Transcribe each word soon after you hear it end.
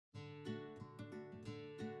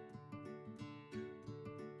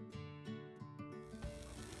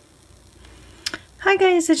Hi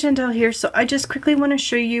guys, it's Shantele here. So I just quickly want to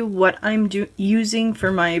show you what I'm using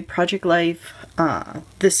for my Project Life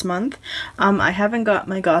this month. I haven't got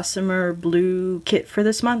my Gossamer Blue kit for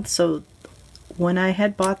this month, so when I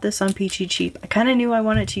had bought this on Peachy Cheap, I kind of knew I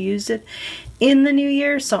wanted to use it in the new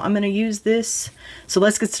year, so I'm going to use this. So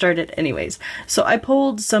let's get started anyways. So I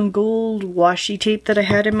pulled some gold washi tape that I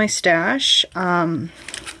had in my stash.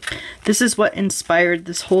 This is what inspired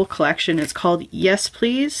this whole collection. It's called Yes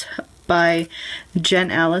Please by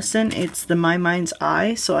Jen Allison. It's the My Mind's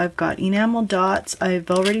Eye. So I've got enamel dots.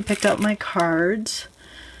 I've already picked out my cards.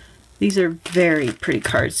 These are very pretty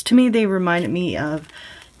cards. To me, they reminded me of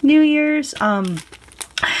New Year's.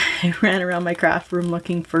 I ran around my craft room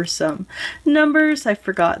looking for some numbers. I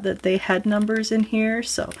forgot that they had numbers in here.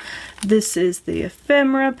 So this is the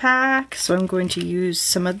ephemera pack. So I'm going to use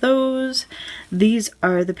some of those. These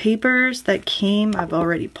are the papers that came. I've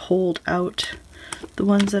already pulled out the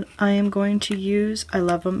ones that I am going to use. I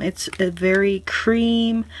love them. It's a very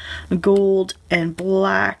cream, gold, and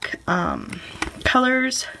black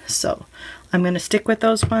colors. So I'm going to stick with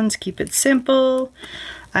those ones, keep it simple.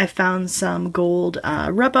 I found some gold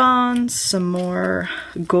rub-ons, some more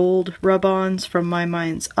gold rub-ons from My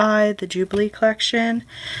Mind's Eye, the Jubilee collection.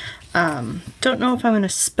 Don't know if I'm going to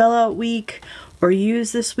spell out week or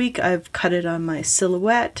use this week. I've cut it on my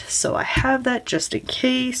silhouette, so I have that just in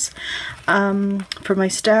case. For my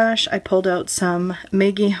stash, I pulled out some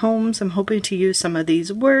Maggie Holmes. I'm hoping to use some of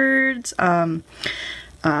these words.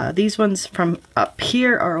 These ones from up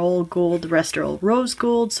here are all gold, the rest are all rose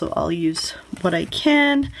gold, so I'll use what I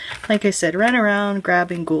can. Like I said, ran around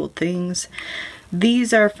grabbing gold things.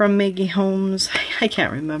 These are from Maggie Holmes. I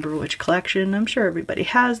can't remember which collection. I'm sure everybody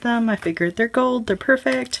has them. I figured they're gold, they're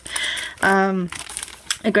perfect.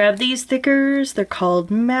 I grabbed these stickers. They're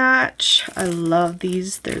called Match. I love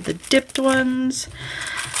these. They're the dipped ones.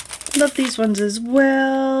 Love these ones as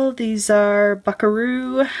well. These are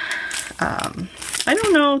Buckaroo. I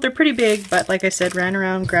don't know, they're pretty big, but like I said, ran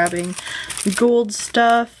around grabbing gold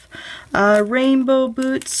stuff. Rainbow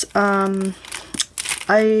boots.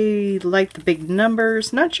 I like the big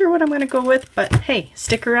numbers. Not sure what I'm going to go with, but hey,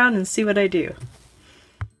 stick around and see what I do.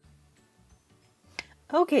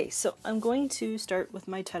 Okay, so I'm going to start with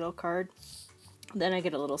my title card. Then I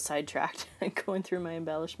get a little sidetracked going through my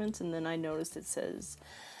embellishments, and then I noticed it says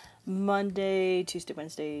Monday, Tuesday,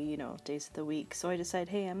 Wednesday, you know, days of the week. So I decide,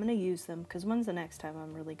 hey, I'm going to use them because when's the next time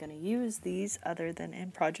I'm really going to use these other than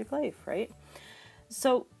in Project Life, right?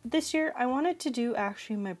 So this year I wanted to do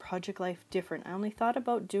actually my Project Life different. I only thought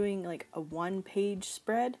about doing like a one-page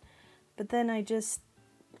spread, but then I just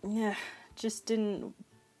didn't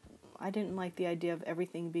like the idea of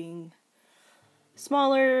everything being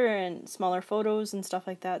smaller and smaller photos and stuff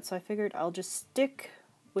like that. So I figured I'll just stick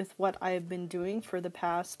with what I've been doing for the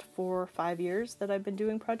past 4 or 5 years that I've been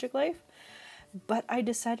doing Project Life. But I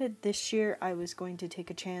decided this year I was going to take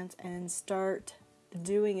a chance and start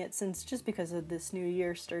doing it, since just because of this new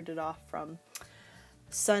year started off from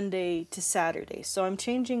Sunday to Saturday. So I'm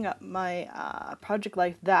changing up my Project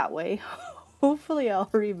Life that way. Hopefully I'll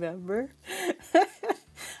remember.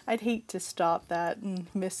 I'd hate to stop that and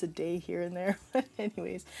miss a day here and there. But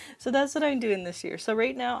anyways, so that's what I'm doing this year. So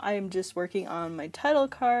right now I am just working on my title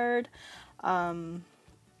card. I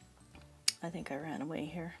think I ran away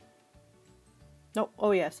here. Nope.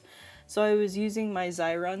 Oh yes. So I was using my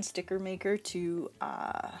Xyron sticker maker to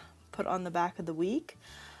put on the back of the week.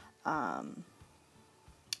 I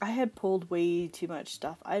had pulled way too much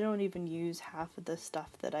stuff. I don't even use half of the stuff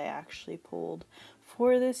that I actually pulled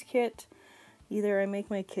for this kit. Either I make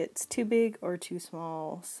my kits too big or too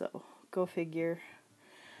small, so go figure.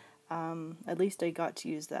 At least I got to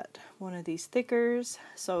use that one of these stickers.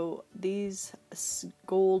 So these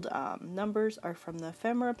gold numbers are from the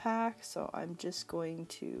ephemera pack, so I'm just going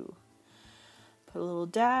to put a little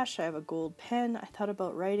dash. I have a gold pen. I thought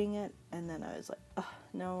about writing it, and then I was like, oh,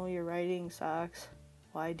 no, your writing sucks.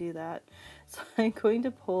 Why do that? So I'm going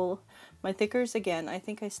to pull my thickers again. I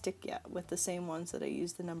think I stick with the same ones that I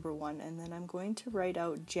used the number 1, and then I'm going to write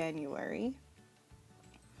out January.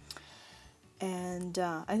 And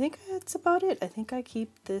I think that's about it. I think I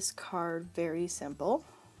keep this card very simple.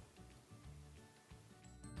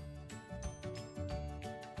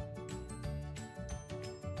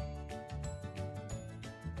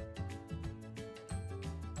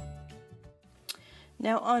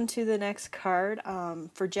 Now on to the next card.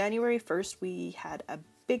 For January 1st, we had a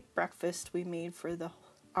big breakfast we made for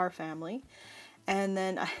our family. And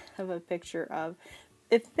then I have a picture of,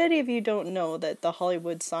 if any of you don't know, that the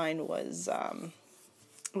Hollywood sign was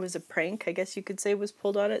a prank, I guess you could say, was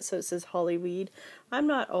pulled on it. So it says Hollyweed. I'm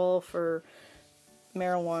not all for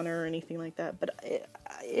marijuana or anything like that, but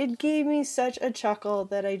it gave me such a chuckle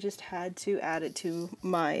that I just had to add it to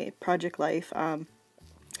my project life.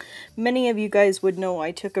 Many of you guys would know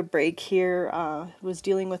I took a break here, was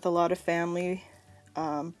dealing with a lot of family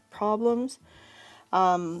problems.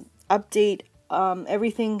 Update,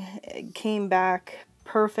 everything came back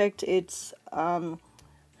perfect. It's,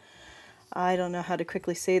 I don't know how to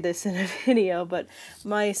quickly say this in a video, but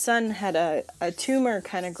my son had a tumor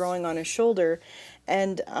kind of growing on his shoulder,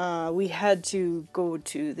 and we had to go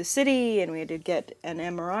to the city and we had to get an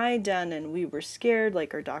MRI done, and we were scared,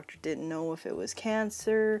 like our doctor didn't know if it was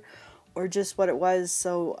cancer or just what it was.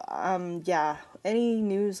 So yeah, any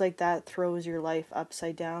news like that throws your life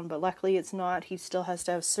upside down, but luckily it's not. He still has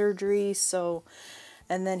to have surgery, so,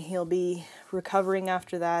 and then he'll be recovering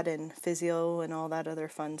after that, and physio and all that other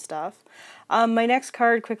fun stuff. My next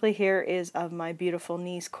card quickly here is of my beautiful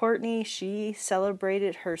niece Courtney. She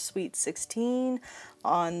celebrated her sweet 16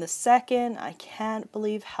 on the 2nd. I can't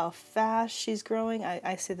believe how fast she's growing.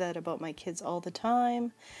 I say that about my kids all the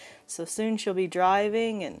time. So soon she'll be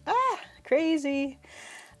driving and crazy.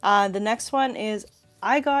 The next one is,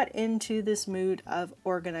 I got into this mood of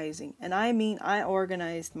organizing, and I mean I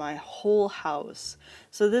organized my whole house.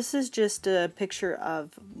 So this is just a picture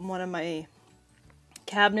of one of my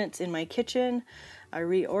cabinets in my kitchen. I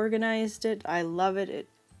reorganized it. I love it. It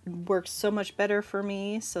works so much better for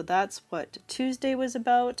me. So that's what Tuesday was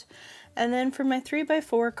about. And then for my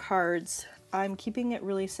 3x4 cards, I'm keeping it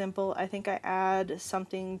really simple. I think I add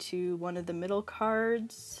something to one of the middle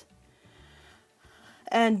cards.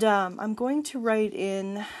 And I'm going to write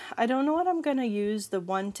in, I don't know what I'm going to use the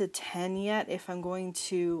 1 to 10 yet, if I'm going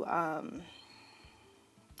to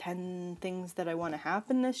 10 things that I want to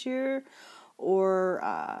happen this year, or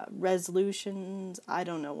resolutions. I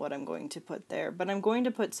don't know what I'm going to put there, but I'm going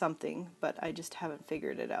to put something, but I just haven't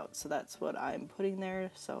figured it out. So that's what I'm putting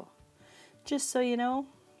there. So just so you know.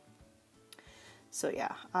 So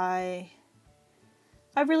yeah, I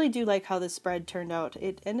really do like how this spread turned out.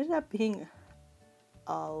 It ended up being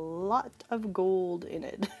a lot of gold in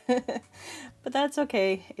it, but that's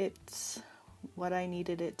okay. It's what I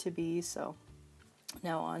needed it to be. So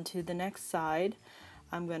now on to the next side.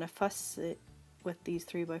 I'm going to fuss it with these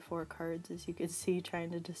 3x4 cards, as you can see, trying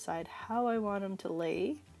to decide how I want them to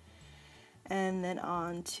lay. And then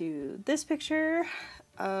on to this picture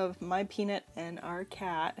of my Peanut and our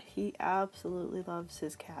cat. He absolutely loves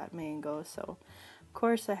his cat Mango, so of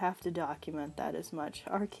course I have to document that as much.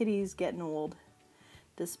 Our kitty's getting old,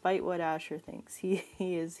 despite what Asher thinks.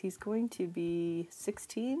 He's going to be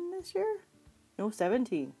 16 this year? No,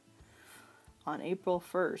 17. On April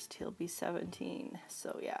 1st, he'll be 17.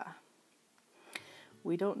 So yeah,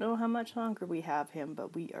 we don't know how much longer we have him,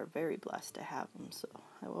 but we are very blessed to have him. So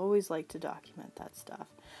I always like to document that stuff.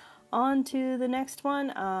 On to the next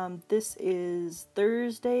one. This is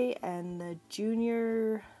Thursday, and the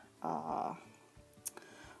junior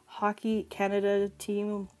hockey Canada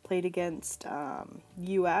team played against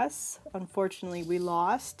US. Unfortunately, we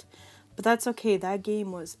lost, but that's okay. That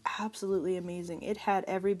game was absolutely amazing. It had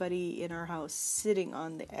everybody in our house sitting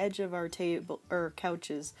on the edge of our table, or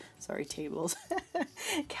couches, sorry, tables,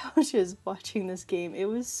 couches, watching this game. It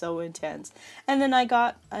was so intense. And then I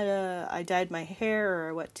dyed my hair, or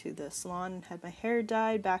I went to the salon and had my hair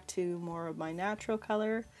dyed back to more of my natural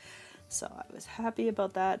color. So I was happy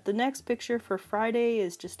about that. The next picture for Friday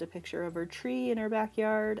is just a picture of our tree in our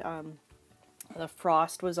backyard. The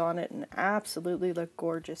frost was on it and absolutely looked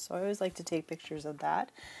gorgeous. So I always like to take pictures of that.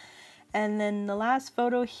 And then the last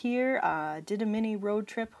photo here, did a mini road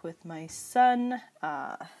trip with my son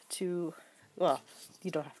to, well,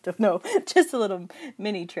 you don't have to know, just a little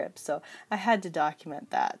mini trip. So I had to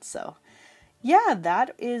document that. So yeah,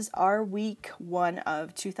 that is our week 1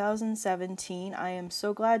 of 2017. I am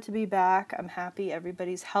so glad to be back. I'm happy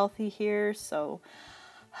everybody's healthy here, so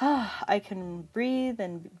I can breathe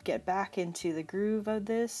and get back into the groove of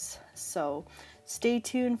this. So stay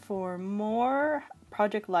tuned for more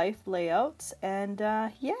Project Life layouts, and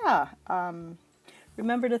yeah,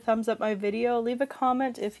 remember to thumbs up my video, leave a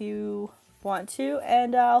comment if you want to,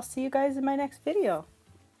 and I'll see you guys in my next video.